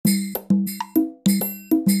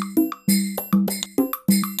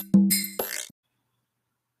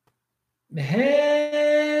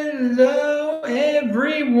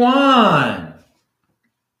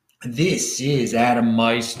This is Adam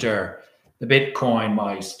Meister, the Bitcoin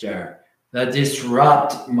Meister, the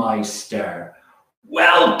Disrupt Meister.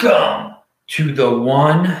 Welcome to the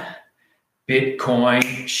One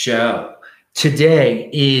Bitcoin Show.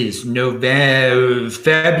 Today is February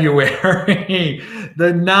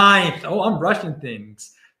the 9th. Oh, I'm rushing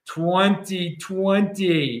things.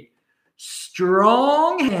 2020.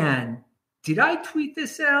 Strong hand. Did I tweet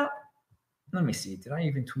this out? Let me see. Did I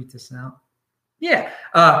even tweet this out? Yeah.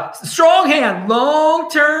 Strong hand,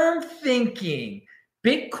 long-term thinking.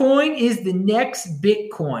 Bitcoin is the next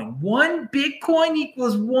Bitcoin. One Bitcoin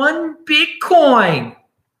equals one Bitcoin.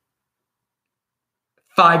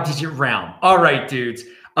 5-digit realm. All right, dudes.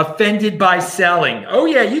 Offended by selling. Oh,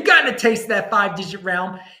 yeah. You got a taste of that 5-digit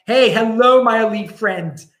realm. Hey, hello, my elite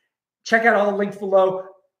friends. Check out all the links below.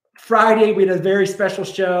 Friday, we had a very special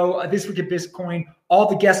show. This Week at Bitcoin. All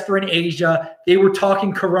the guests were in Asia. They were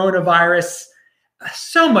talking coronavirus.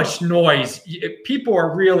 So much noise. People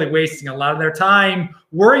are really wasting a lot of their time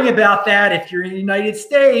worrying about that. If you're in the United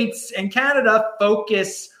States and Canada,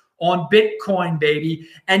 focus on Bitcoin, baby.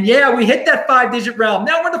 And yeah, we hit that 5-digit realm.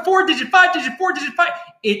 Now we're in the 4-digit, 5-digit, 4-digit, 5.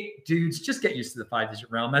 Dudes, just get used to the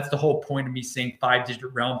 5-digit realm. That's the whole point of me saying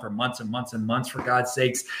 5-digit realm for months and months and months, for God's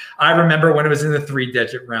sakes. I remember when it was in the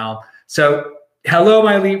 3-digit realm. So hello,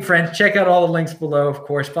 my elite friends. Check out all the links below, of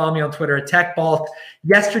course. Follow me on Twitter at TechBalt.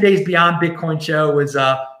 Yesterday's Beyond Bitcoin show was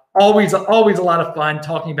always a lot of fun,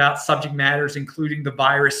 talking about subject matters, including the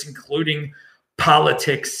virus, including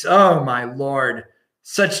politics. Oh, my Lord.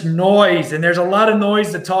 Such noise. And there's a lot of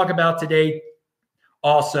noise to talk about today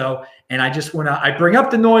also. And I just I bring up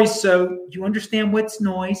the noise so you understand what's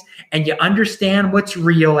noise and you understand what's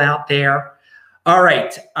real out there. All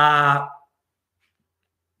right.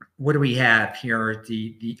 What do we have here?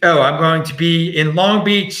 I'm going to be in Long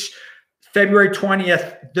Beach, February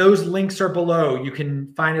 20th. Those links are below. You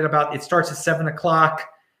can find it starts at 7:00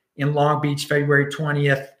 in Long Beach, February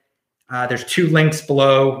 20th. There's 2 links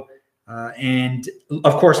below. And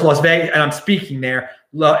of course, Las Vegas, and I'm speaking there.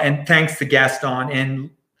 And thanks to Gaston.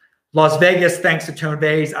 And Las Vegas, thanks to Tone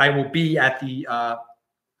Vays, I will be at the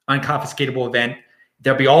Unconfiscatable event.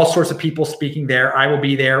 There'll be all sorts of people speaking there. I will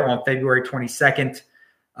be there on February 22nd.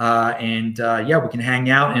 We can hang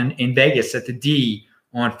out in Vegas at the D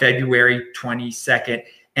on February 22nd.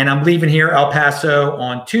 And I'm leaving here, El Paso,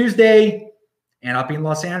 on Tuesday. And I'll be in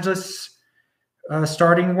Los Angeles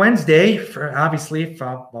starting Wednesday.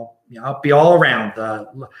 I'll be all around.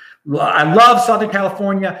 I love Southern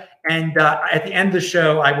California. And at the end of the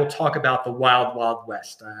show, I will talk about the Wild, Wild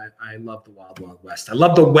West. I love the Wild, Wild West. I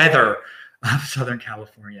love the weather of Southern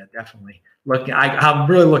California, definitely. I'm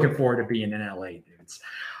really looking forward to being in LA, dudes.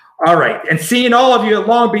 All right. And seeing all of you at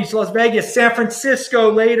Long Beach, Las Vegas, San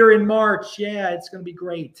Francisco later in March. Yeah, it's going to be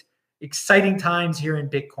great. Exciting times here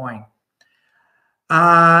in Bitcoin.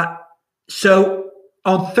 So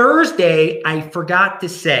on Thursday, I forgot to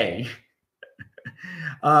say,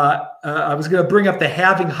 I was going to bring up the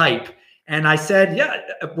halving hype. And I said,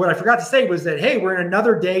 what I forgot to say was that, hey, we're in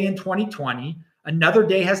another day in 2020. Another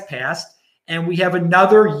day has passed. And we have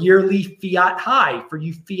another yearly fiat high for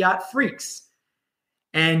you fiat freaks.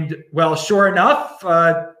 And well, sure enough,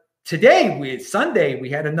 today, Sunday, we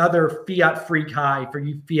had another fiat freak high for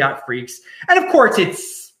you fiat freaks. And of course, it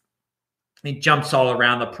jumps all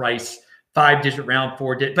around the price. 5-digit realm,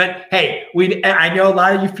 4-digit. But hey, I know a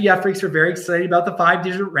lot of you fiat freaks are very excited about the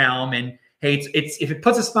 5-digit realm. And hey, it's if it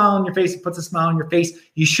puts a smile on your face, it puts a smile on your face.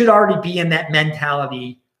 You should already be in that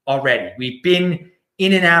mentality already. We've been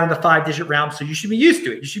in and out of the 5-digit realm, so you should be used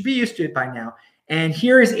to it. You should be used to it by now. And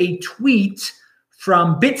here is a tweet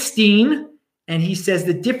from Bitstein, and he says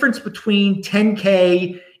the difference between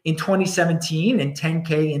 10K in 2017 and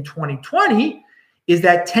 10K in 2020 is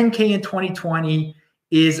that 10K in 2020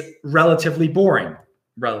 is relatively boring.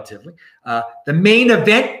 Relatively. The main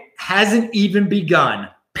event hasn't even begun.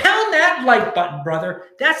 Pound that like button, brother.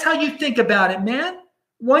 That's how you think about it, man.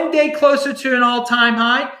 One day closer to an all-time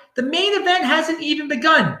high. The main event hasn't even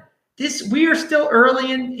begun. We are still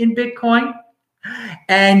early in Bitcoin.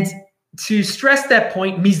 And to stress that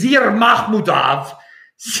point, Mizir Mahmudov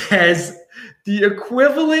says the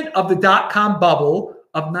equivalent of the dot-com bubble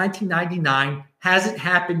of 1999 hasn't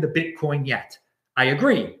happened to Bitcoin yet. I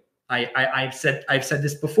agree. I've said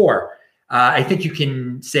this before. I think you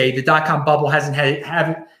can say the dot-com bubble hasn't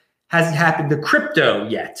happened to crypto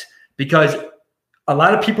yet, because a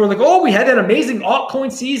lot of people are like, oh, we had that amazing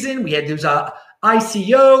altcoin season. We had those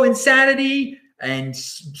ICO insanity and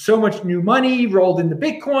so much new money rolled into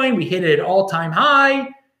Bitcoin. We hit it at all-time high.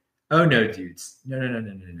 Oh no, dudes.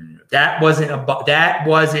 No. That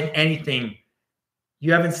wasn't anything.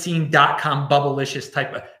 You haven't seen dot-com bubble-licious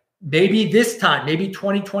type of. maybe this time, maybe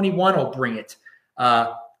 2021 will bring it.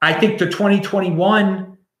 I think the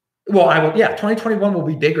 2021, 2021 will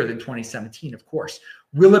be bigger than 2017, of course.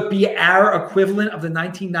 Will it be our equivalent of the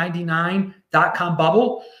 1999 dot-com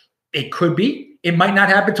bubble? It could be. It might not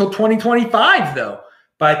happen until 2025, though.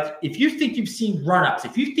 But if you think you've seen run-ups,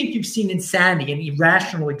 if you think you've seen insanity and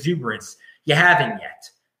irrational exuberance, you haven't yet.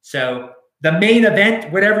 So the main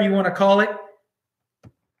event, whatever you want to call it,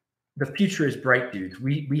 the future is bright, dude.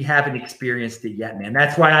 We haven't experienced it yet, man.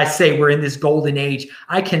 That's why I say we're in this golden age.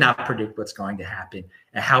 I cannot predict what's going to happen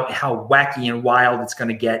and how wacky and wild it's going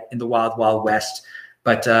to get in the wild, wild west.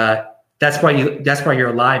 But that's why you're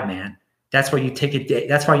alive, man. That's why you take a day.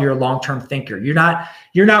 That's why you're a long-term thinker. You're not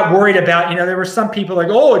worried about, there were some people like,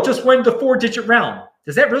 oh, it just went to 4-digit realm.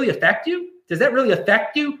 Does that really affect you? Does that really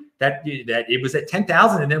affect you that it was at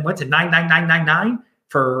 10,000 and then went to 99999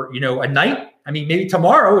 for, a night? I mean, maybe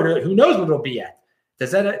tomorrow, who knows what it'll be at?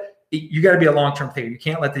 You got to be a long-term thinker. You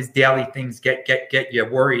can't let these daily things get you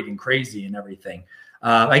worried and crazy and everything.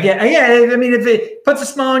 Again, I mean, if it puts a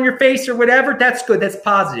smile on your face or whatever, that's good. That's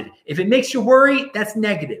positive. If it makes you worry, that's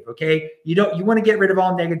negative. Okay. You want to get rid of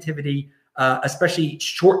all negativity, especially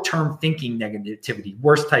short-term thinking negativity,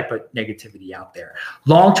 worst type of negativity out there.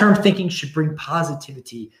 Long-term thinking should bring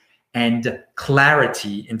positivity and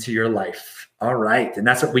clarity into your life. All right. And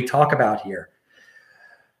that's what we talk about here.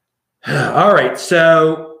 All right.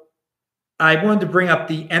 So I wanted to bring up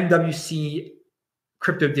the MWC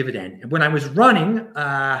crypto dividend. When I was running when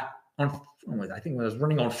I was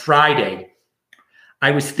running on Friday, I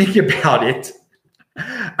was thinking about it.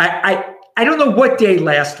 I don't know what day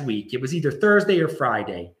last week. It was either Thursday or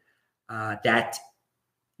Friday that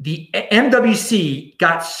the MWC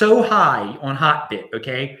got so high on Hotbit.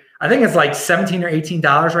 Okay. I think it's like $17 or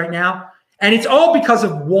 $18 right now. And it's all because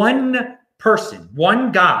of one person,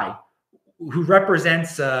 one guy who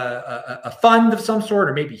represents a fund of some sort,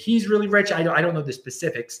 or maybe he's really rich. I don't know the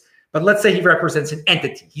specifics, but let's say he represents an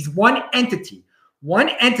entity. He's one entity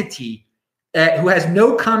who has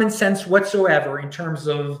no common sense whatsoever in terms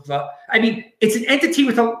of, it's an entity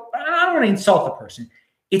with I don't want to insult the person.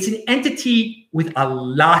 It's an entity with a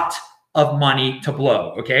lot of money to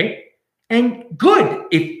blow. Okay. And good.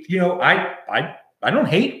 If, I don't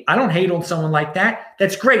hate on someone like that.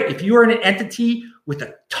 That's great. If you are an entity with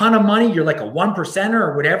a ton of money, you're like a 1%er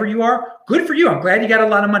or whatever you are, good for you. I'm glad you got a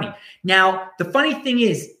lot of money. Now, the funny thing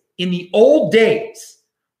is, in the old days,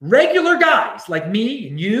 regular guys like me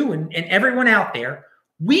and you and everyone out there,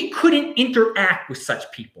 we couldn't interact with such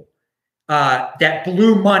people that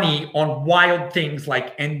blew money on wild things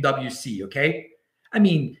like MWC, okay? I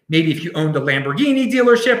mean, maybe if you owned a Lamborghini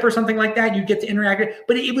dealership or something like that, you get to interact,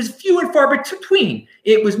 but it was few and far between.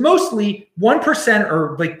 It was mostly 1%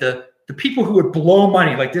 or like the people who would blow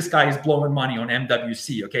money, like this guy is blowing money on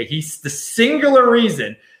MWC, okay? He's the singular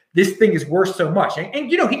reason this thing is worth so much. And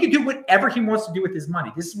he can do whatever he wants to do with his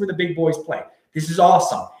money. This is where the big boys play. This is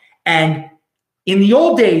awesome. And in the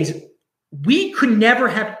old days, we could never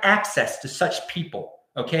have access to such people,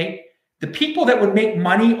 okay? The people that would make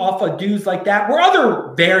money off of dudes like that were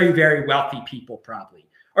other very, very wealthy people probably,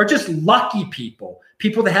 or just lucky people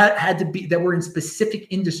that had to be, that were in specific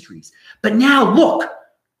industries. But now look,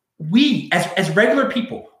 we as regular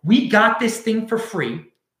people, we got this thing for free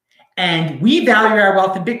and we value our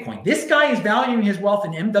wealth in Bitcoin. This guy is valuing his wealth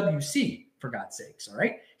in MWC, for God's sakes, all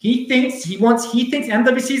right? He thinks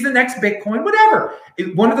MWC is the next Bitcoin, whatever.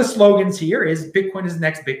 One of the slogans here is Bitcoin is the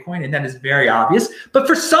next Bitcoin, and that is very obvious. But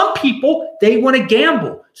for some people, they want to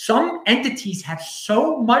gamble. Some entities have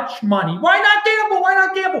so much money. Why not gamble? Why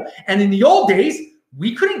not gamble? And in the old days,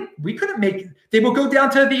 we couldn't make it. They would go down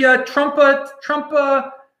to the Trump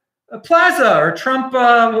Plaza or Trump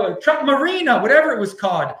Marina, whatever it was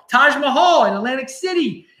called, Taj Mahal in Atlantic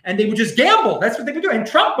City, and they would just gamble. That's what they would do. And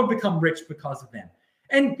Trump would become rich because of them.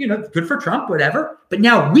 And, good for Trump, whatever. But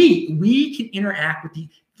now we can interact with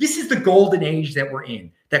this is the golden age that we're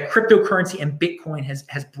in, that cryptocurrency and Bitcoin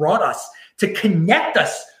has brought us to connect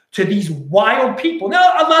us to these wild people.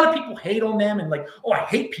 Now, a lot of people hate on them and like, oh, I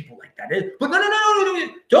hate people like that. But no.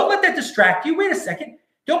 Don't let that distract you. Wait a second.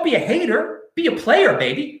 Don't be a hater. Be a player,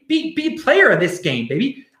 baby. Be a player of this game,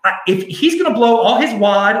 baby. If he's going to blow all his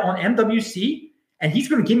wad on MWC, and he's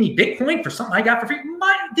going to give me Bitcoin for something I got for free.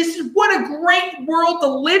 This is what a great world to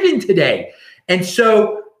live in today. And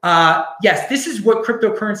so, yes, this is what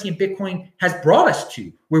cryptocurrency and Bitcoin has brought us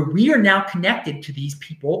to, where we are now connected to these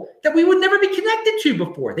people that we would never be connected to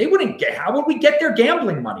before. How would we get their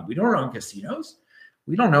gambling money? We don't own casinos.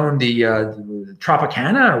 We don't own the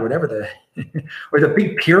Tropicana or whatever or the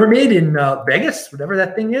big pyramid in Vegas, whatever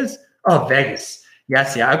that thing is. Oh, Vegas.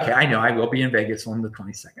 Yes, yeah, okay, I know. I will be in Vegas on the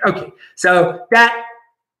 22nd. Okay, so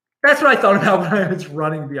that's what I thought about when I was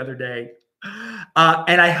running the other day.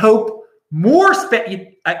 And I hope more,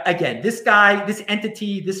 again, this guy, this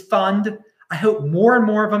entity, this fund, I hope more and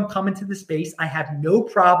more of them come into the space. I have no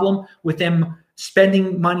problem with them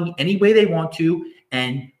spending money any way they want to,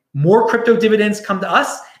 and more crypto dividends come to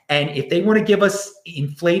us. And if they want to give us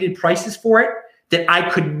inflated prices for it that I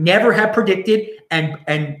could never have predicted,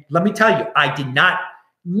 and let me tell you,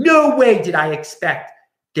 no way did I expect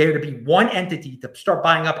there to be one entity to start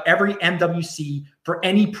buying up every MWC for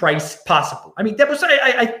any price possible. I mean, that was,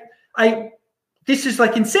 this is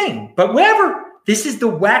like insane, but whatever. This is the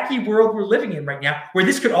wacky world we're living in right now, where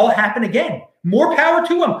this could all happen again. More power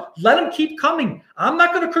to him. Let him keep coming. I'm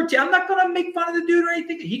not going to curtail. I'm not going to make fun of the dude or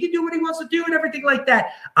anything. He can do what he wants to do and everything like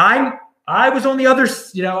that. I was on the other,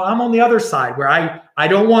 I'm on the other side where I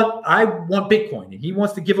want Bitcoin, and he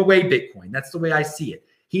wants to give away Bitcoin. That's the way I see it.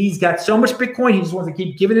 He's got so much Bitcoin. He just wants to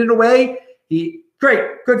keep giving it away.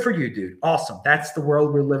 Great. Good for you, dude. Awesome. That's the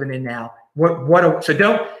world we're living in now.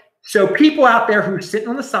 So people out there who are sitting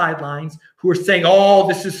on the sidelines, who are saying, "Oh,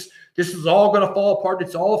 this is all going to fall apart.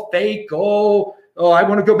 It's all fake. Oh, I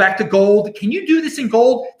want to go back to gold." Can you do this in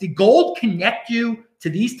gold? Did gold connect you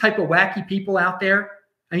to these type of wacky people out there?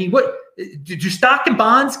 I mean, what do stock and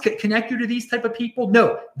bonds connect you to these type of people?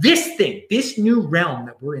 No, this new realm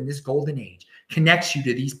that we're in, this golden age, connects you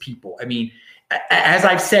to these people. I mean, as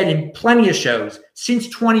I've said in plenty of shows since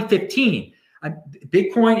 2015,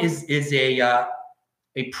 Bitcoin is a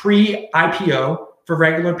pre-IPO for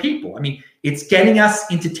regular people. I mean, it's getting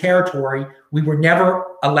us into territory we were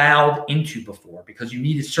never allowed into before, because you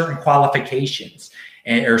needed certain qualifications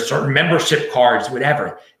or certain membership cards,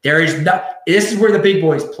 whatever. This is where the big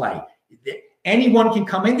boys play. Anyone can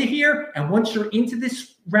come into here, and once you're into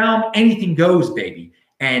this realm, anything goes, baby.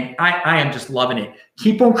 And I am just loving it.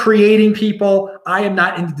 Keep on creating, people. I am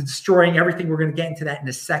not into destroying everything. We're going to get into that in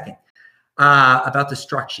a second about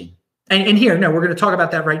destruction. And here, no, we're going to talk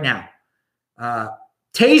about that right now.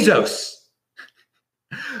 Tezos,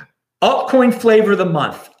 altcoin flavor of the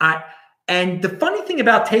month. And the funny thing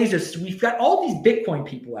about Tezos is we've got all these Bitcoin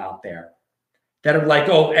people out there that are like,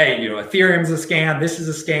 "Oh, hey, Ethereum's a scam. This is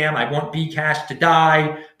a scam. I want Bcash to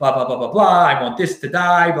die. Blah blah blah blah blah. I want this to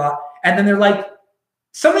die. Blah." And then they're like,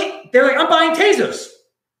 "I'm buying Tezos."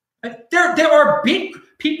 There are big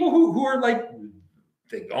people who are like,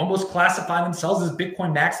 they almost classify themselves as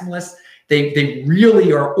Bitcoin maximalists. They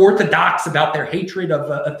really are orthodox about their hatred of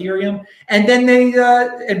Ethereum, and then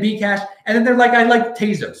and Bcash, and then they're like, "I like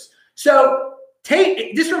Tezos." So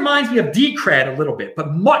this reminds me of Decred a little bit,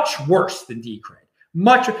 but much worse than Decred.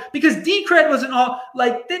 Because Decred wasn't all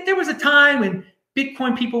like, there was a time when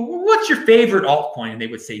Bitcoin people, "What's your favorite altcoin?" And they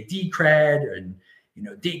would say Decred, and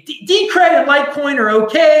Decred and Litecoin are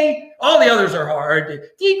okay. All the others are hard.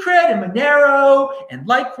 Decred and Monero and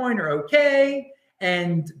Litecoin are okay,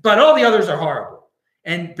 but all the others are horrible.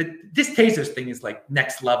 But this Tezos thing is like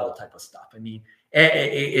next level type of stuff. I mean,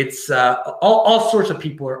 it's all sorts of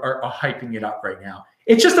people are hyping it up right now.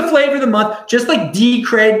 It's just the flavor of the month, just like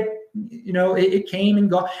Decred. It came and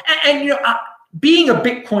go. And being a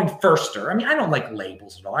Bitcoin firster, I mean, I don't like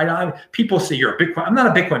labels at all. People say you're a Bitcoin. I'm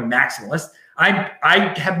not a Bitcoin maximalist.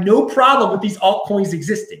 I have no problem with these altcoins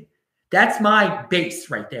existing. That's my base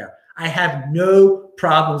right there. I have no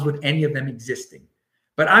problems with any of them existing.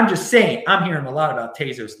 But I'm just saying, I'm hearing a lot about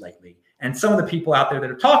Tezos lately. And some of the people out there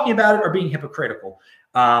that are talking about it are being hypocritical.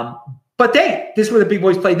 But this is where the big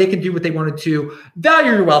boys play. They can do what they wanted to.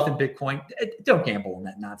 Value your wealth in Bitcoin. Don't gamble on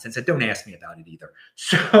that nonsense. And don't ask me about it either.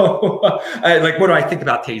 So, what do I think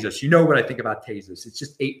about Tezos? You know what I think about Tezos. It's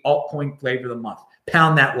just a altcoin flavor of the month.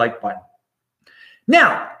 Pound that like button.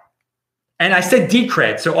 Now, and I said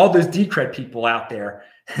Decred. So all those Decred people out there,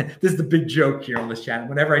 this is the big joke here on this channel.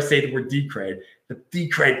 Whenever I say the word Decred, the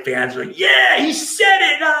Decred fans are like, "Yeah, he said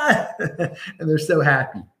it." And they're so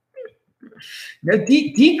happy. Now,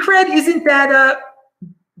 Decred isn't that,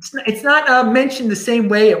 it's not mentioned the same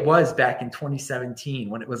way it was back in 2017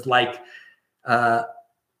 when it was like,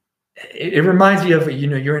 it reminds me of,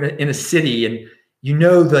 you're in a city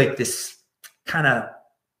and like this kind of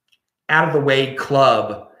out of the way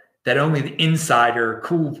club that only the insider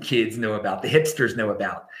cool kids know about, the hipsters know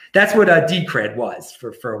about. That's what Decred was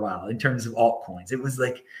for a while in terms of altcoins. It was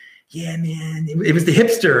like, yeah, man, it was the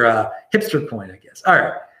hipster coin, I guess. All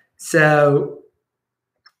right. So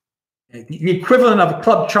the equivalent of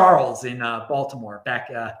Club Charles in Baltimore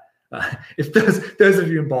back. If those of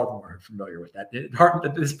you in Baltimore are familiar with that,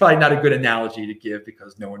 it's probably not a good analogy to give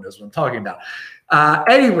because no one knows what I'm talking about.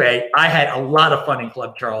 Anyway, I had a lot of fun in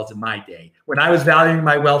Club Charles in my day when I was valuing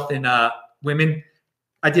my wealth in women.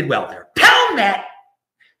 I did well there. Pound that.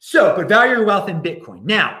 So, but value your wealth in Bitcoin.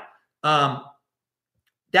 Now,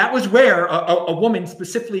 that was where a woman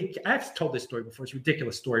specifically, I've told this story before, it's a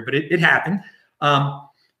ridiculous story, but it happened,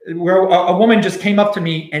 where a woman just came up to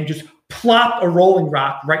me and just plopped a Rolling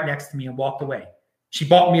Rock right next to me and walked away. She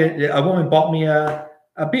bought me, a woman bought me a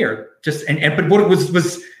beer, but what it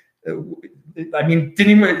was, I mean,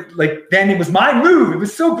 didn't even, like, then it was my move. It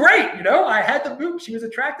was so great. You know, I had the move. She was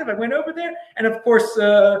attractive. I went over there. And of course,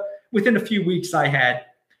 within a few weeks I had.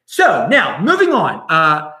 So now moving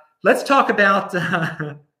on, let's talk about,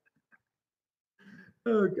 oh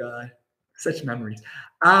God, such memories.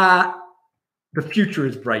 The future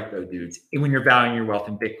is bright though, dudes, when you're valuing your wealth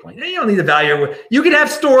in Bitcoin. You don't need to value, you can have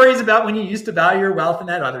stories about when you used to value your wealth and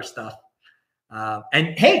that other stuff.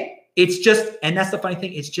 And hey, it's just, and that's the funny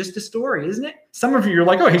thing, it's just a story, isn't it? Some of you are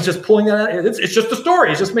like, oh, he's just pulling that out. It's just a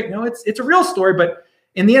story. It's just no, it's a real story. But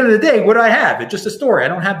in the end of the day, what do I have? It's just a story. I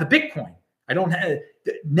don't have the Bitcoin. I don't have,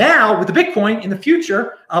 now with the Bitcoin in the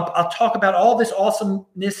future, I'll talk about all this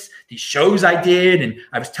awesomeness, these shows I did. And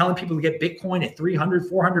I was telling people to get Bitcoin at 300,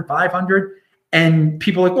 400, 500. And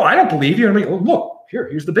people are like, well, I don't believe you. And I'm like, oh, look,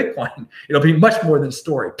 here's the Bitcoin. It'll be much more than a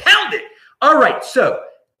story. Pound it. All right. So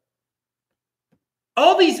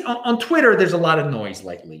all these on Twitter, there's a lot of noise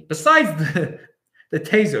lately, besides the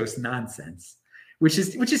Tezos nonsense, which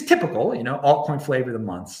is typical, you know, altcoin flavor of the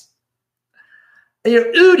months.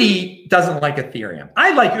 You know, Udi doesn't like Ethereum.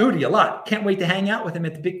 I like Udi a lot. Can't wait to hang out with him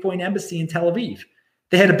at the Bitcoin Embassy in Tel Aviv.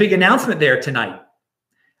 They had a big announcement there tonight.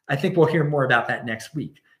 I think we'll hear more about that next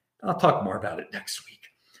week. I'll talk more about it next week.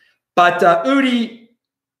 But Udi,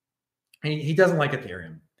 he doesn't like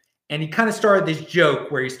Ethereum. And he kind of started this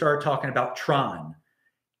joke where he started talking about Tron.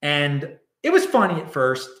 And it was funny at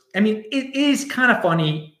first. I mean, it is kind of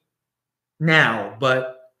funny now,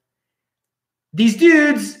 but these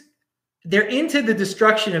dudes, they're into the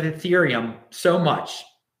destruction of Ethereum so much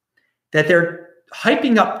that they're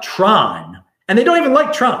hyping up Tron, and they don't even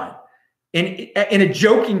like Tron in a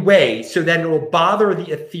joking way so that it will bother the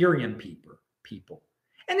Ethereum people.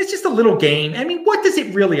 And it's just a little game. I mean, what does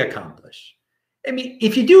it really accomplish? I mean,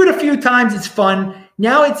 if you do it a few times, it's fun.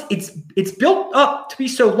 Now it's built up to be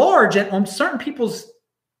so large, and on certain people's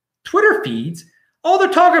Twitter feeds, all they're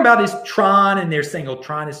talking about is Tron, and they're saying, oh,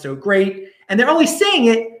 Tron is so great. And they're only saying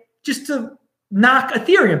it just to knock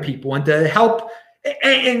Ethereum people and to help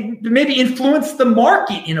and maybe influence the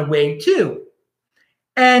market in a way too.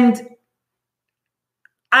 And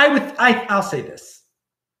I'll say this,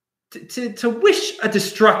 to wish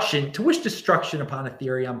destruction upon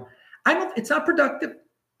Ethereum, it's not productive.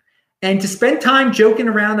 And to spend time joking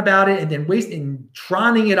around about it and then wasting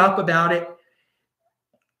troning it up about it,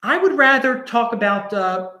 I would rather talk about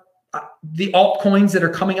the altcoins that are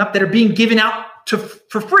coming up that are being given out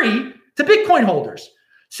for free to Bitcoin holders.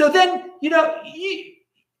 So then, you know,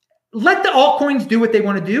 let the altcoins do what they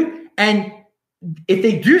want to do. And if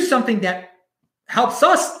they do something that helps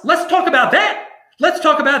us, let's talk about that. Let's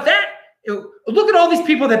talk about that. Look at all these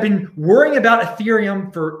people that have been worrying about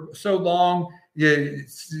Ethereum for so long,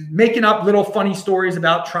 making up little funny stories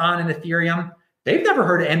about Tron and Ethereum. They've never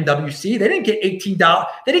heard of MWC. They didn't get $18.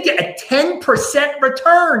 They didn't get a 10%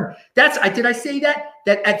 return. Did I say that?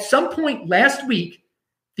 That at some point last week,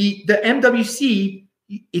 the MWC,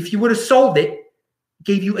 if you would have sold it,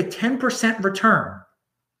 gave you a 10% return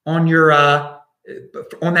on your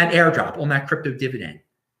on that airdrop, on that crypto dividend.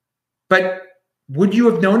 But would you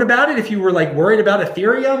have known about it if you were like worried about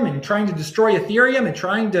Ethereum and trying to destroy Ethereum and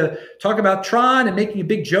trying to talk about Tron and making a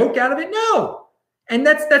big joke out of it? No. And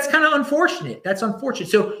that's kind of unfortunate. That's unfortunate.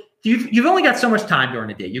 So you've only got so much time during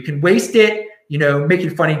the day. You can waste it, you know,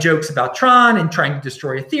 making funny jokes about Tron and trying to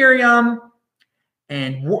destroy Ethereum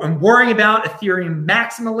and worrying about Ethereum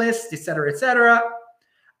maximalists, et cetera, et cetera.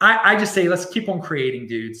 I just say, let's keep on creating,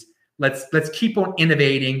 dudes. Let's keep on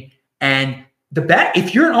innovating. And the bet,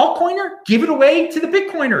 if you're an altcoiner, give it away to the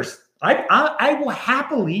Bitcoiners. I will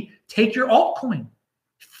happily take your altcoin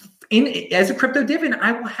as a crypto dividend.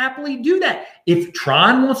 I will happily do that. If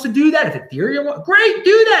Tron wants to do that, if Ethereum, great,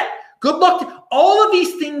 do that. Good luck. All of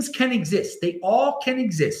these things can exist. They all can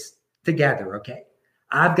exist together. Okay,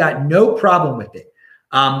 I've got no problem with it.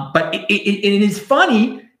 But it is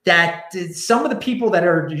funny that some of the people that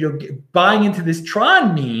are buying into this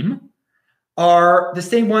Tron meme are the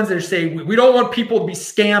same ones that are saying, we don't want people to be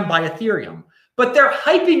scammed by Ethereum. But they're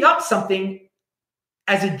hyping up something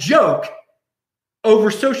as a joke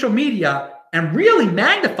over social media and really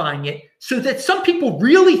magnifying it so that some people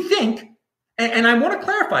really think, and I want to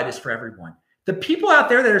clarify this for everyone, the people out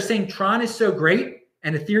there that are saying Tron is so great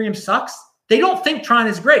and Ethereum sucks, they don't think Tron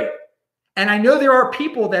is great. And I know there are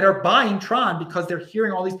people that are buying Tron because they're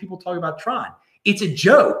hearing all these people talk about Tron. It's a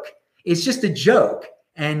joke. It's just a joke.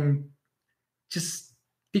 And just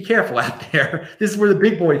be careful out there. This is where the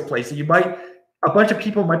big boys play. So a bunch of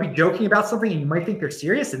people might be joking about something and you might think they're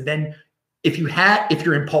serious. And then if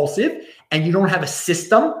you're impulsive and you don't have a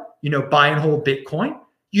system, buy and hold Bitcoin,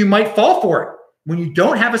 you might fall for it. When you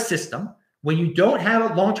don't have a system, when you don't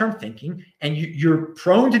have long-term thinking and you're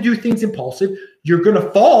prone to do things impulsive, you're going to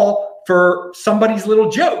fall for somebody's little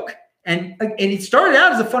joke. And it started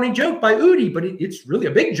out as a funny joke by Udi, but it's really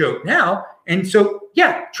a big joke now. And so,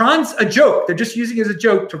 yeah, Tron's a joke. They're just using it as a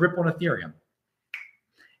joke to rip on Ethereum.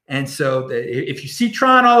 And so if you see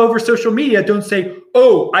Tron all over social media, don't say,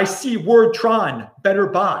 oh, I see word Tron, better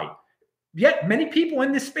buy. Yet many people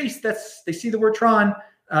in this space, they see the word Tron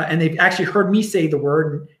and they've actually heard me say the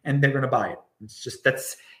word and they're going to buy it. It's just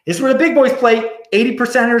this is where the big boys play.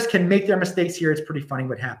 80%ers can make their mistakes here. It's pretty funny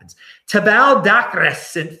what happens. Tabal Dakres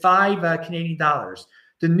sent 5 Canadian dollars.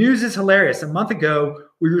 The news is hilarious. A month ago,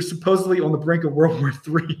 we were supposedly on the brink of World War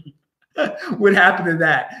III. What happened to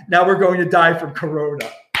that? Now we're going to die from Corona.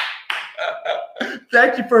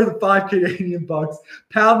 Thank you for the 5 Canadian bucks.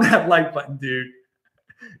 Pound that like button, dude.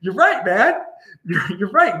 You're right, man.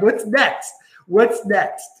 You're right. What's next? What's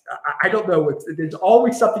next? I don't know. There's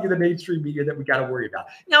always something in the mainstream media that we got to worry about.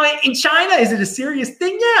 Now, in China, is it a serious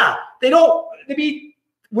thing? Yeah.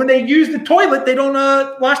 When they use the toilet, they don't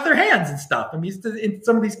wash their hands and stuff. I mean, in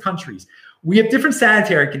some of these countries, we have different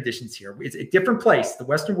sanitary conditions here. It's a different place. The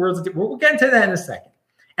Western world, we'll get into that in a second.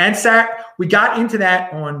 And we got into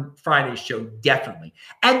that on Friday's show, definitely.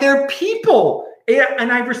 And there are people, there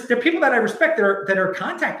are people that I respect that are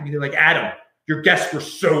contacting me. They're like, Adam, your guests were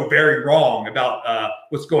so very wrong about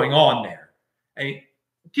what's going on there. I mean,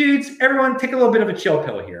 dudes, everyone take a little bit of a chill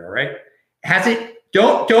pill here, all right?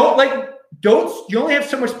 You only have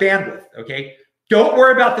so much bandwidth, okay? Don't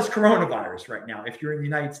worry about this coronavirus right now if you're in the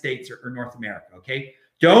United States or North America, okay?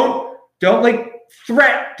 Don't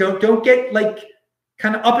threat. Don't get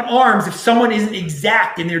kind of up in arms if someone isn't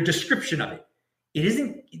exact in their description of it. It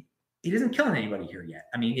isn't killing anybody here yet.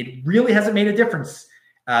 I mean, it really hasn't made a difference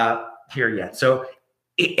here yet. So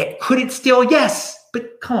could it still? Yes,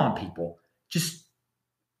 but come on, people, just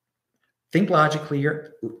think logically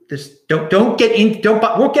here. We'll get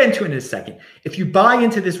into it in a second. If you buy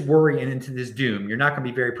into this worry and into this doom, you're not going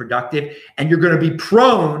to be very productive, and you're going to be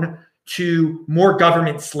prone to more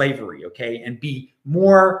government slavery, okay? And be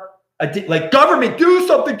more like, government, do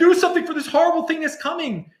something for this horrible thing that's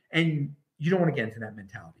coming. And you don't want to get into that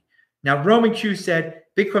mentality. Now, Roman Q said,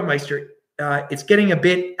 Bitcoin Meister, it's getting a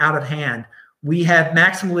bit out of hand. We have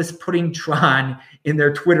maximalists putting Tron in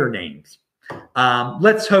their Twitter names.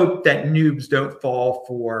 Let's hope that noobs don't fall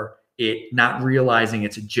for it, not realizing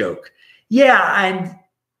it's a joke. Yeah, and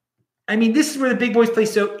I mean, this is where the big boys play.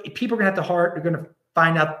 So people are going to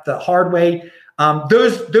find out the hard way.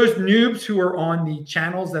 Those noobs who are on the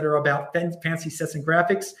channels that are about fancy sets and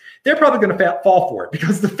graphics, they're probably going to fall for it,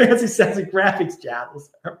 because the fancy sets and graphics channels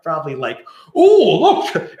are probably like, oh,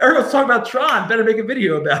 look, everyone's talking about Tron, better make a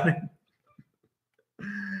video about it.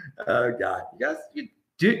 Oh, God. You guys,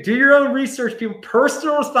 do your own research, people.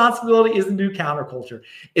 Personal responsibility is the new counterculture.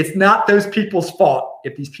 It's not those people's fault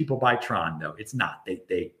if these people buy Tron, though. It's not.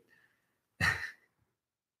 It's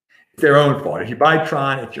their own fault. If you buy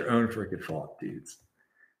Tron, it's your own freaking fault, dudes.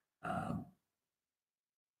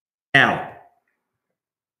 Now,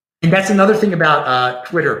 and that's another thing about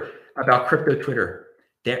Twitter, about crypto Twitter.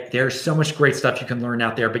 There's so much great stuff you can learn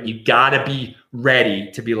out there, but you got to be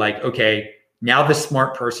ready to be like, okay, now this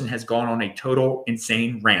smart person has gone on a total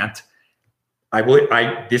insane rant.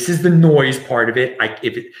 This is the noise part of it.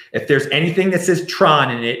 If there's anything that says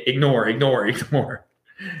Tron in it, ignore.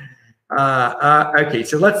 Okay,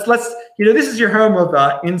 so let's this is your home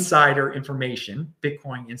of insider information,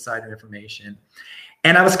 Bitcoin insider information.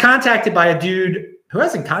 And I was contacted by a dude who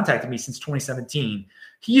hasn't contacted me since 2017.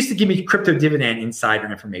 He used to give me crypto dividend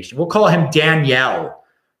insider information. We'll call him Danielle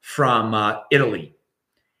from Italy.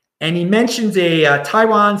 And he mentions a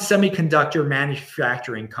Taiwan semiconductor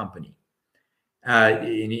manufacturing company.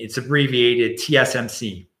 It's abbreviated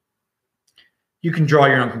TSMC. You can draw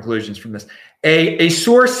your own conclusions from this. A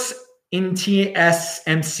source in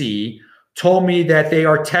TSMC told me that they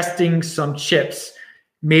are testing some chips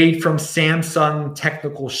made from Samsung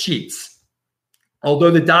technical sheets.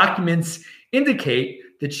 Although the documents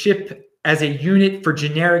indicate the chip as a unit for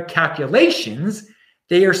generic calculations,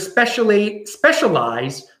 they are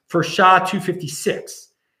specialized for SHA-256.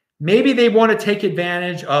 Maybe they want to take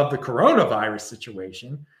advantage of the coronavirus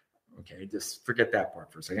situation. Okay, just forget that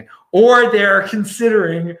part for a second. Or they're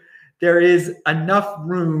considering there is enough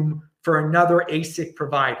room for another ASIC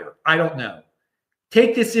provider. I don't know.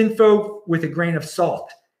 Take this info with a grain of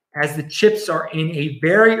salt, as the chips are in a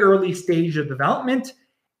very early stage of development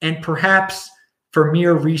and perhaps for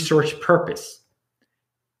mere research purpose.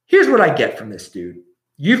 Here's what I get from this, dude.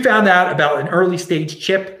 You found out about an early stage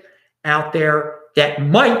chip out there that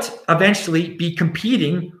might eventually be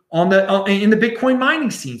competing in the Bitcoin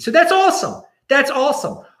mining scene. So that's awesome. That's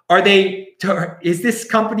awesome. Is this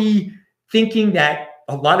company thinking that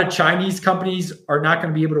a lot of Chinese companies are not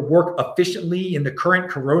going to be able to work efficiently in the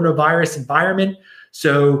current coronavirus environment?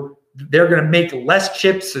 So they're going to make less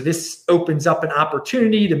chips. So this opens up an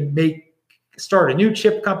opportunity to start a new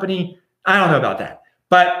chip company. I don't know about that,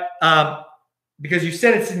 but because you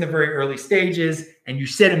said it's in the very early stages, and you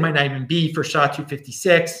said it might not even be for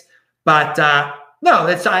SHA-256, but no,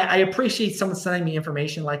 I appreciate someone sending me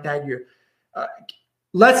information like that.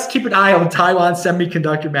 Let's keep an eye on Taiwan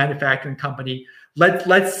Semiconductor Manufacturing Company.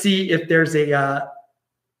 Let's see if there's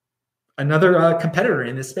another competitor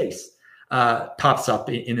in this space pops up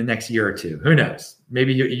in the next year or two. Who knows?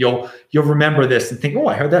 Maybe you'll remember this and think, oh,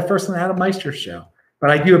 I heard that first on the Adam Meister show. But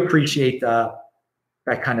I do appreciate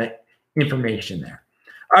that kind of information there.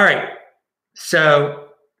 All right. So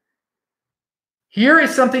here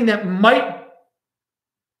is something that might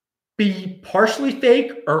be partially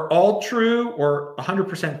fake or all true or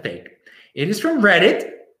 100% fake. It is from Reddit.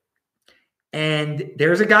 And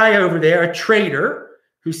there's a guy over there, a trader,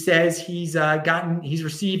 who says he's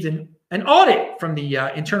received an audit from the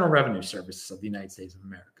Internal Revenue Service of the United States of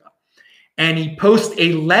America. And he posts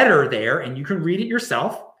a letter there, and you can read it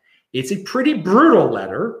yourself. It's a pretty brutal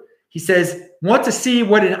letter. He says, want to see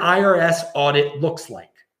what an IRS audit looks like.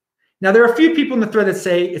 Now, there are a few people in the thread that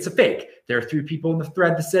say it's a fake. There are a few people in the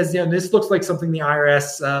thread that says, this looks like something the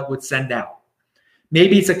IRS would send out.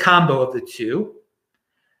 Maybe it's a combo of the two.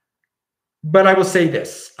 But I will say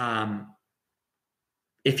this.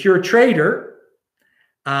 If you're a trader,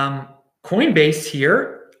 Coinbase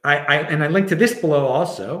here, and I linked to this below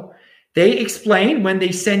also, they explain when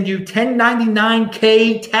they send you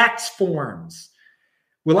 1099K tax forms.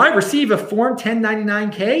 Will I receive a form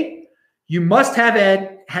 1099K? You must have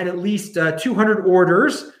had at least 200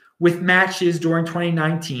 orders with matches during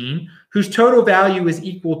 2019 whose total value is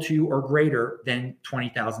equal to or greater than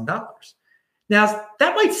 $20,000. Now,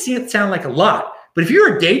 that might sound like a lot, but if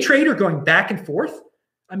you're a day trader going back and forth,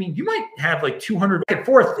 I mean, you might have like 200 back and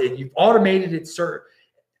forth, and you've automated it, sir.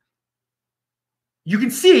 You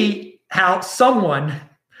can see how someone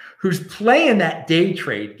who's playing that day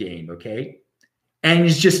trade game, okay, and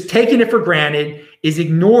is just taking it for granted, is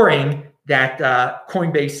ignoring that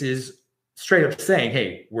Coinbase is straight up saying,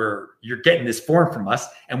 hey, you're getting this form from us.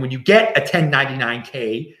 And when you get a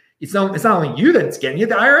 1099K, it's not only you that's getting it,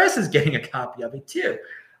 the IRS is getting a copy of it too.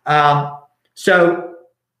 So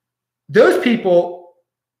those people,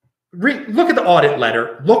 look at the audit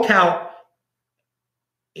letter, look how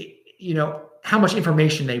much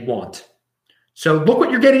information they want. So look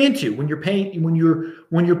what you're getting into when you're paying, when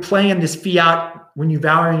you're playing this fiat, when you're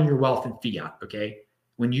valuing your wealth in fiat, okay?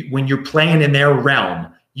 When you're playing in their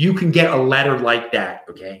realm, you can get a letter like that,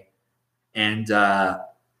 okay? And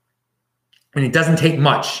it doesn't take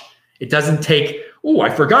much. It doesn't take, I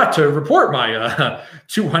forgot to report my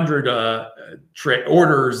 200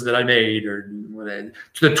 orders that I made, or to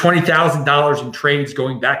the $20,000 in trades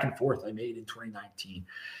going back and forth I made in 2019.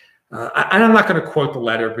 And I'm not going to quote the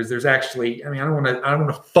letter because there's actually, I don't want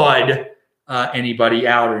to FUD anybody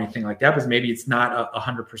out or anything like that, because maybe it's not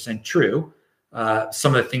 100% true.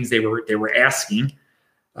 Some of the things they were asking,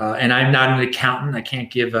 and I'm not an accountant. I can't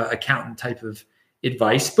give accountant type of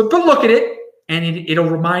advice, but look at it, and it'll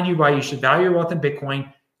remind you why you should value your wealth in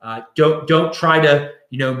Bitcoin. Don't try to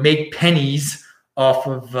make pennies off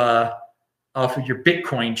of your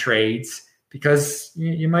Bitcoin trades, because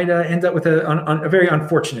you might end up with a very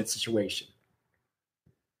unfortunate situation.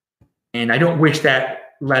 And I don't wish that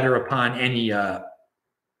letter upon any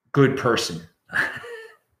good person.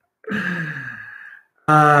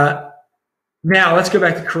 Now, let's go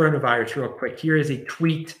back to coronavirus real quick. Here is a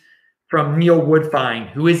tweet from Neil Woodfine,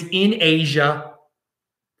 who is in Asia.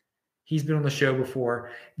 He's been on the show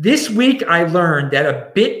before. This week, I learned that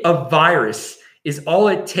a bit of virus is all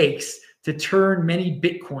it takes to turn many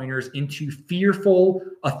Bitcoiners into fearful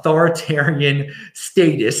authoritarian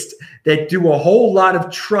statists that do a whole lot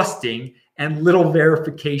of trusting and little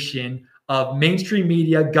verification of mainstream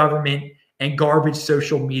media, government, and garbage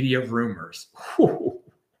social media rumors. Whew.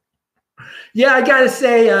 Yeah, I gotta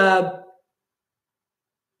say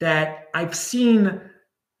that I've seen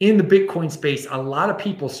in the Bitcoin space a lot of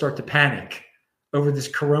people start to panic over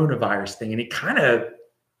this coronavirus thing, and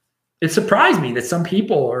it surprised me that some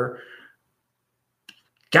people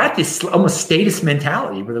got this almost status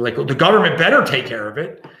mentality where they're like, well, the government better take care of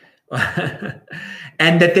it.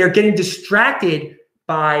 And that they're getting distracted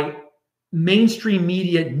by mainstream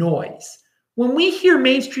media noise. When we hear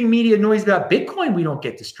mainstream media noise about Bitcoin, we don't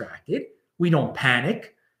get distracted. We don't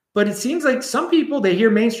panic. But it seems like some people, they hear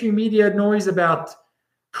mainstream media noise about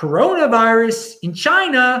coronavirus in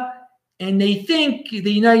China, and they think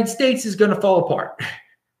the United States is going to fall apart,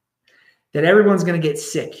 that everyone's going to get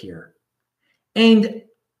sick here. And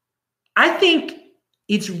I think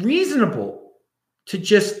it's reasonable to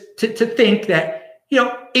just to think that,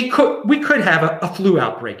 we could have a flu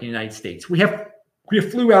outbreak in the United States. We have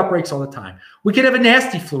flu outbreaks all the time. We could have a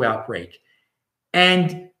nasty flu outbreak,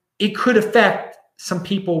 and it could affect some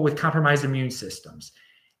people with compromised immune systems.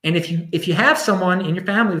 And if you have someone in your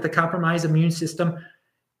family with a compromised immune system,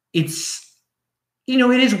 it's, it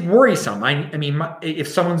is worrisome. I mean, if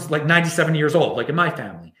someone's like 97 years old, like in my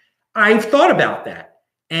family, I've thought about that.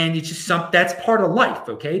 And it's just that's part of life,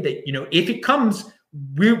 okay? That, if it comes,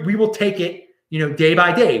 we will take it, day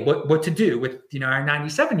by day, what to do with, our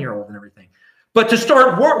 97-year-old and everything. But to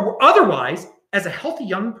start otherwise, as a healthy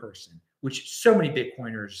young person, which so many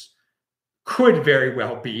Bitcoiners could very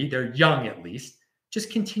well be, they're young at least, just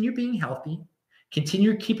continue being healthy,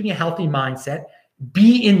 continue keeping a healthy mindset,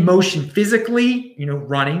 be in motion physically,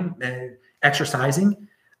 running, exercising,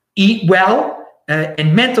 eat well,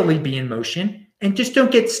 and mentally be in motion, and just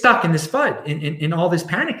don't get stuck in this FUD, in all this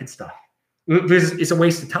panic and stuff. It's a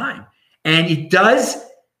waste of time. And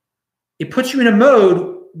it puts you in a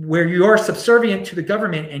mode where you are subservient to the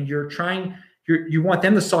government and you want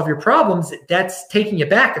them to solve your problems. That's taking you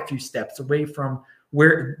back a few steps away from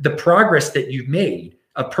where the progress that you've made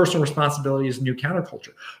of personal responsibility as a new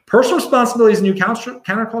counterculture. Personal responsibility as a new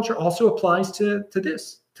counterculture also applies to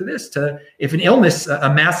if an illness,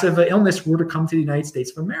 a massive illness were to come to the United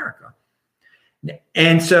States of America.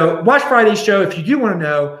 And so watch Friday's show if you do want to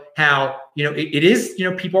know how, it is,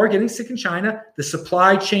 people are getting sick in China, the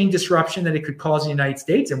supply chain disruption that it could cause in the United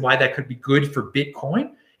States and why that could be good for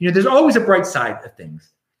Bitcoin. There's always a bright side of things.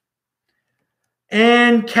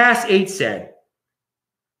 And Cass8 said,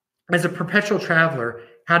 as a perpetual traveler,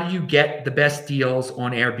 how do you get the best deals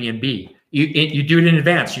on Airbnb? You do it in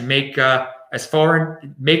advance. You make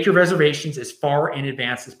make your reservations as far in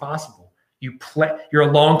advance as possible. You're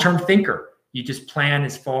a long-term thinker. You just plan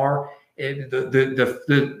as far. If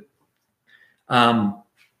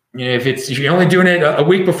you're only doing it a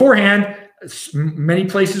week beforehand, many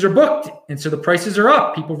places are booked, and so the prices are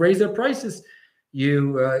up. People raise their prices.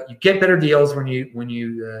 You get better deals when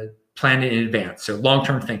you plan it in advance. So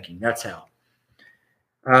long-term thinking. That's how.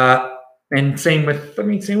 And same with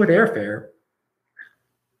airfare.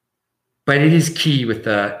 But it is key with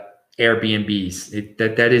the Airbnbs.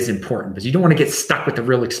 That is important because you don't want to get stuck with the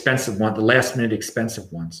real expensive one, the last minute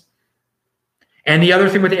expensive ones. And the other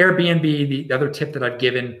thing with Airbnb, the other tip that I've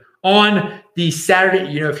given on the Saturday,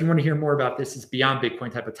 if you want to hear more about this, it's beyond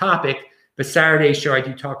Bitcoin type of topic, but Saturday's show, I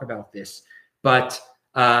do talk about this. But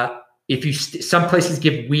if some places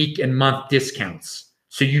give week and month discounts.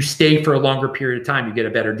 So you stay for a longer period of time, you get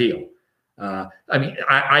a better deal.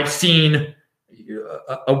 I've seen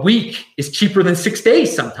a week is cheaper than 6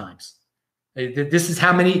 days sometimes. This is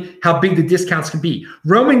how big the discounts can be.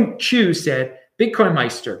 Roman Chu said, Bitcoin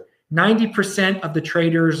Meister, 90% of the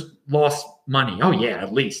traders lost money. Oh yeah,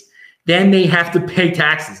 at least. Then they have to pay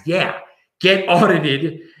taxes. Yeah. Get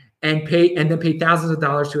audited and then pay thousands of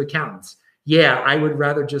dollars to accountants. Yeah, I would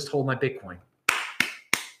rather just hold my Bitcoin.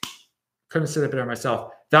 Couldn't have said it better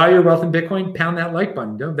myself. Value your wealth in Bitcoin, pound that like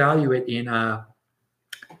button. Don't value it in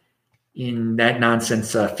that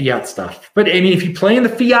nonsense fiat stuff. But if you play in the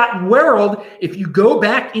fiat world, if you go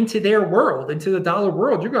back into their world, into the dollar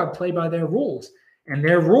world, you're going to play by their rules. And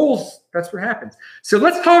their rules, that's what happens. So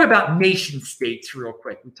let's talk about nation states real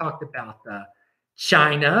quick. We talked about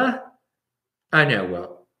China. I know.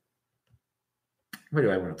 Well, what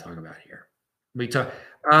do I want to talk about here? We'll talk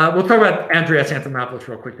about Andreas Antonopoulos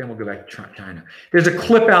real quick, then we'll go back to China. There's a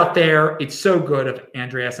clip out there. It's so good of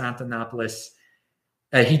Andreas Antonopoulos.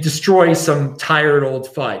 He destroys some tired old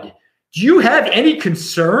FUD. Do you have any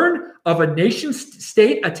concern of a nation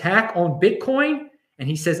state attack on Bitcoin? And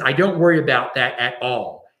he says, I don't worry about that at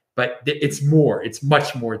all. But it's more. It's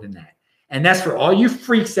much more than that. And that's for all you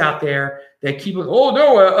freaks out there that keep, oh,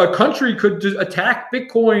 no, a country could attack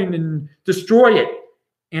Bitcoin and destroy it.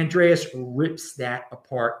 Andreas rips that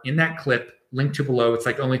apart in that clip, linked to below. It's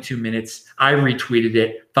like only 2 minutes. I retweeted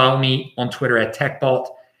it. Follow me on Twitter at TechBalt.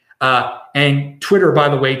 And Twitter, by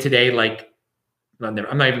the way, today, I'm not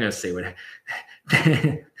even going to say what.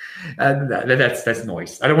 That's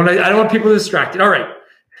noise. I don't want people distracted. All right.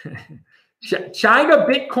 China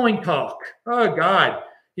Bitcoin talk. Oh God.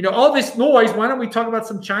 All this noise. Why don't we talk about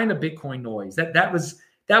some China Bitcoin noise? That was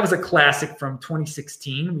a classic from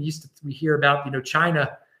 2016. We hear about,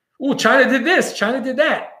 China. Oh, China did this, China did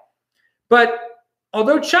that. But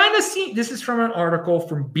although this is from an article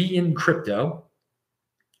from Bein Crypto.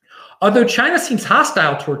 Although China seems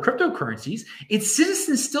hostile toward cryptocurrencies, its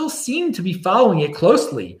citizens still seem to be following it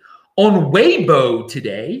closely. On Weibo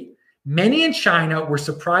today, many in China were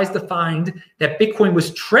surprised to find that Bitcoin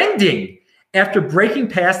was trending after breaking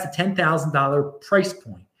past the $10,000 price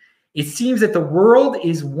point. It seems that the world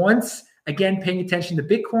is once again paying attention to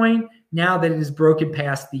Bitcoin now that it has broken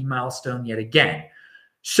past the milestone yet again.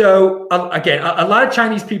 So again, a lot of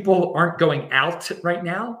Chinese people aren't going out right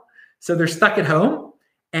now. So they're stuck at home,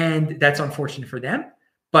 and that's unfortunate for them.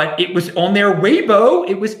 But it was on their Weibo,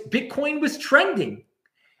 Bitcoin was trending.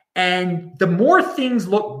 And the more things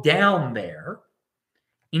look down there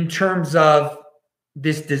in terms of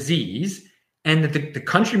this disease, and that the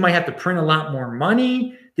country might have to print a lot more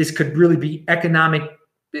money, this could really be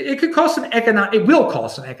it will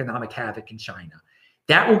cause some economic havoc in China.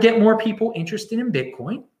 That will get more people interested in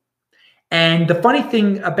Bitcoin. And the funny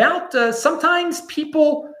thing about sometimes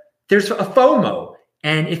people, there's a FOMO.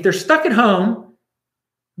 And if they're stuck at home,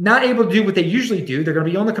 not able to do what they usually do, they're going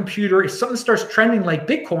to be on the computer. If something starts trending like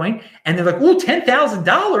Bitcoin and they're like, oh,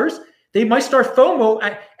 $10,000, they might start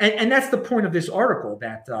FOMO. And that's the point of this article,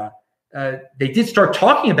 that they did start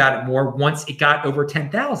talking about it more once it got over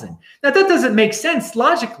 10,000. Now, that doesn't make sense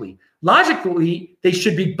logically. Logically, they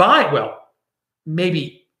should be buying. Well,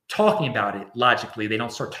 maybe talking about it logically. They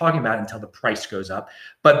don't start talking about it until the price goes up.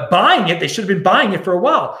 But buying it, they should have been buying it for a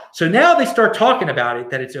while. So now they start talking about it,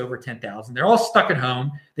 that it's over 10,000. They're all stuck at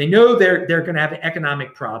home. They know they're going to have an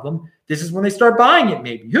economic problem. This is when they start buying it,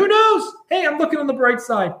 maybe. Who knows? Hey, I'm looking on the bright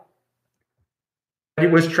side.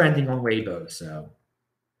 It was trending on Weibo, so.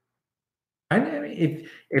 I mean,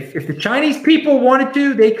 if the Chinese people wanted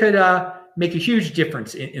to, they could make a huge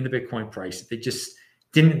difference in the Bitcoin price. If they just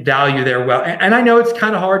didn't value their wealth. And I know it's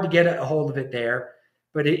kind of hard to get a hold of it there,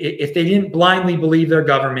 but if they didn't blindly believe their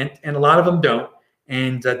government, and a lot of them don't,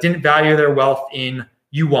 and didn't value their wealth in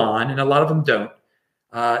yuan, and a lot of them don't,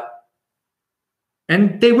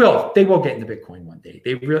 and they will get into Bitcoin one day.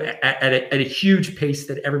 They really at a huge pace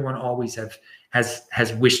that everyone always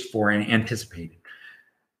has wished for and anticipated.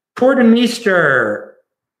 Tordemeester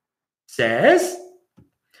says,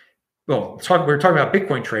 well, we're talking about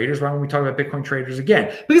Bitcoin traders. Why don't we talk about Bitcoin traders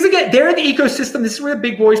again? Because again, they're in the ecosystem. This is where the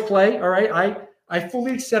big boys play. All right. I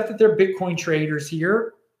fully accept that they're Bitcoin traders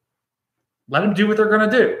here. Let them do what they're going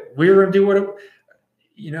to do. We're going to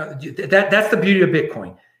do that's the beauty of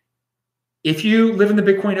Bitcoin. If you live in the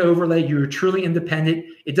Bitcoin overlay, you're truly independent.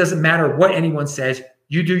 It doesn't matter what anyone says.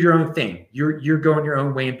 You do your own thing. You're going your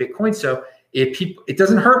own way in Bitcoin. So it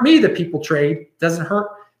doesn't hurt me that people trade. It doesn't hurt.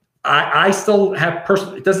 I still have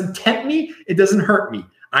it doesn't tempt me. It doesn't hurt me.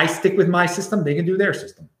 I stick with my system. They can do their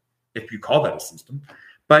system, if you call that a system.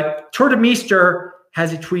 But Tordemeester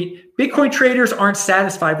has a tweet. Bitcoin traders aren't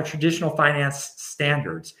satisfied with traditional finance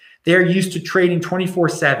standards. They're used to trading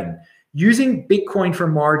 24/7, using Bitcoin for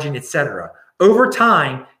margin, etc. Over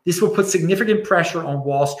time, this will put significant pressure on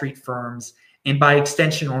Wall Street firms and by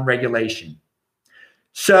extension on regulation.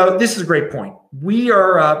 So this is a great point. We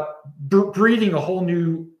are breeding a whole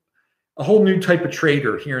new type of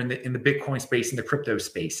trader here in the Bitcoin space, in the crypto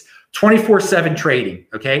space. 24/7 trading,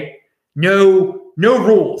 okay? No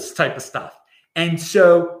rules type of stuff. And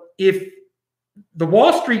so if the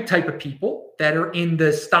Wall Street type of people that are in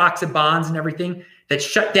the stocks and bonds and everything that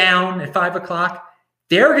shut down at 5 o'clock,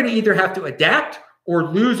 they're going to either have to adapt or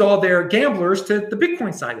lose all their gamblers to the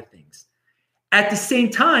Bitcoin side of things. At the same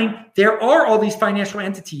time, there are all these financial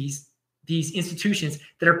entities, these institutions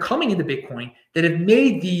that are coming into Bitcoin that have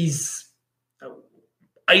made these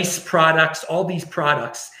ICE products, all these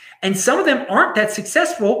products. And some of them aren't that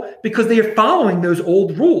successful because they are following those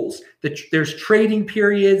old rules. There's trading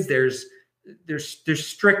periods, there's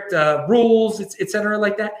strict rules, et cetera,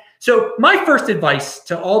 like that. So my first advice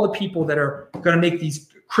to all the people that are going to make these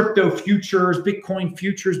crypto futures,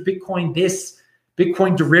 Bitcoin this,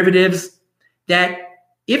 Bitcoin derivatives, that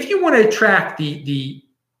if you want to attract the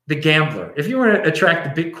gambler, if you want to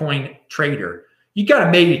attract the Bitcoin trader, you got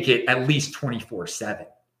to make it at least 24/7.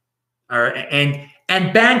 All right.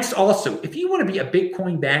 And banks also, if you want to be a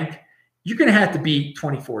Bitcoin bank, you're going to have to be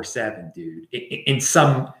 24/7, dude, in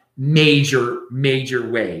some major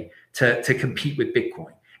way to compete with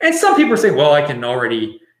Bitcoin. And some people say, well, I can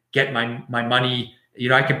already get my money.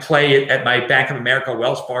 I can play it at my Bank of America,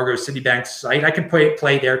 Wells Fargo, Citibank site. I can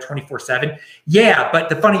play there 24/7. Yeah, but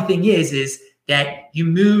the funny thing is that you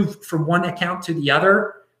move from one account to the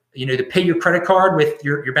other, to pay your credit card with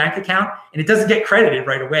your bank account, and it doesn't get credited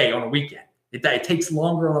right away on a weekend. It takes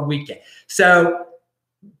longer on a weekend. So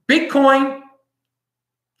Bitcoin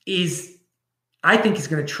I think is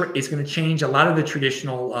going to change a lot of the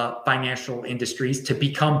traditional financial industries to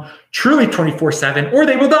become truly 24/7, or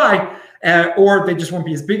they will die, or they just won't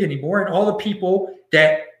be as big anymore. And all the people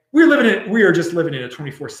that we are just living in a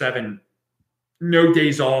 24/7, no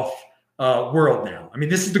days off world now. I mean,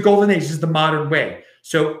 this is the golden age. This is the modern way.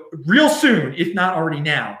 So real soon, if not already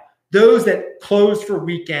now, those that close for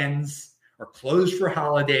weekends or close for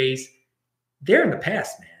holidays, they're in the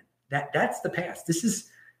past, man. That's the past. This is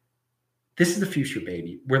the future,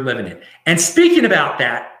 baby. We're living it. And speaking about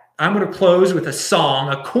that, I'm going to close with a song,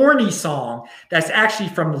 a corny song that's actually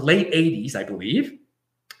from the late 80s, I believe.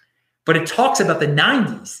 But it talks about the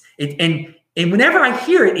 90s. And whenever I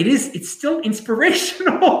hear it, it's still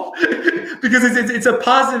inspirational because it's a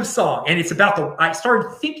positive song. And it's about I started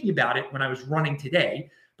thinking about it when I was running today,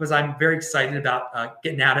 because I'm very excited about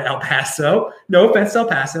getting out of El Paso. No offense, El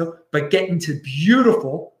Paso, but getting to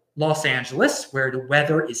beautiful Los Angeles, where the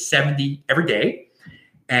weather is 70 every day.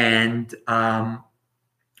 And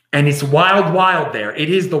it's wild, wild there. It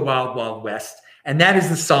is the Wild, Wild West. And that is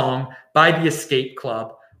the song by the Escape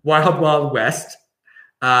Club, Wild, Wild West.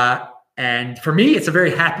 And for me, it's a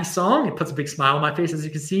very happy song. It puts a big smile on my face, as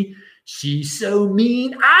you can see. She's so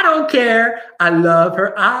mean, I don't care. I love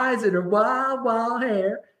her eyes and her wild, wild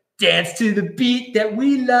hair. Dance to the beat that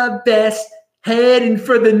we love best. Heading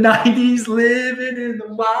for the 90s, living in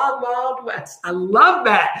the Wild, Wild West. I love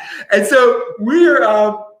that. And so we're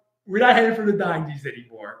not heading for the 90s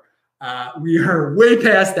anymore. We are way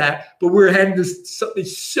past that, but we're heading to something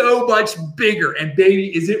so much bigger. And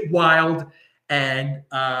baby, is it wild? And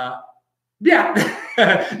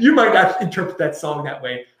yeah, you might not interpret that song that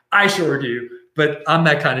way. I sure do. But I'm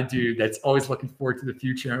that kind of dude that's always looking forward to the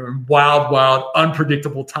future and wild, wild,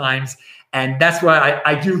 unpredictable times. And that's why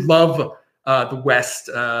I do love the West.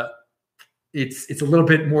 It's a little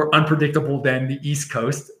bit more unpredictable than the East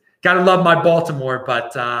Coast. Gotta love my Baltimore,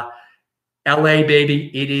 but LA, baby,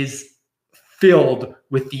 it is filled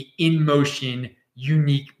with the in-motion,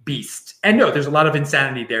 unique beast. And no, there's a lot of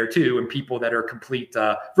insanity there too, and people that are complete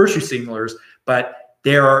virtue signalers. But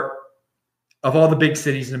there are, of all the big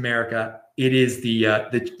cities in America, it is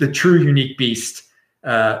the true unique beast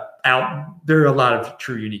out. There are a lot of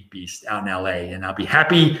true unique beasts out in LA, and I'll be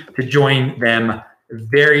happy to join them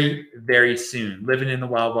very, very soon. Living in the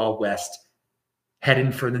Wild, Wild West,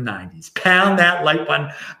 heading for the 90s. Pound that like button.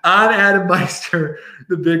 I'm Adam Meister,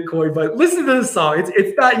 the Bitcoin button. Listen to this song.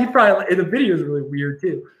 It's not, you probably, the video is really weird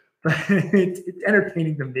too, but it's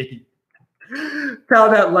entertaining to me.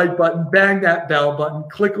 Pound that like button, bang that bell button,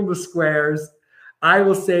 click on the squares. I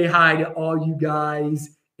will say hi to all you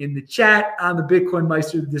guys in the chat. I'm the Bitcoin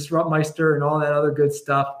Meister, the Disrupt Meister, and all that other good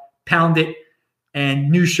stuff. Pound it.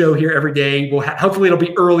 And new show here every day. Hopefully it'll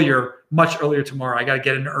be earlier, much earlier tomorrow. I got to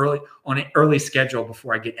get on an early schedule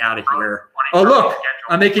before I get out of here. Oh, look,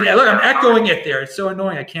 I'm echoing it there. It's so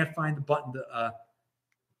annoying. I can't find the button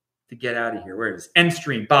to get out of here. Where is it? End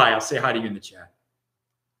stream. Bye. I'll say hi to you in the chat.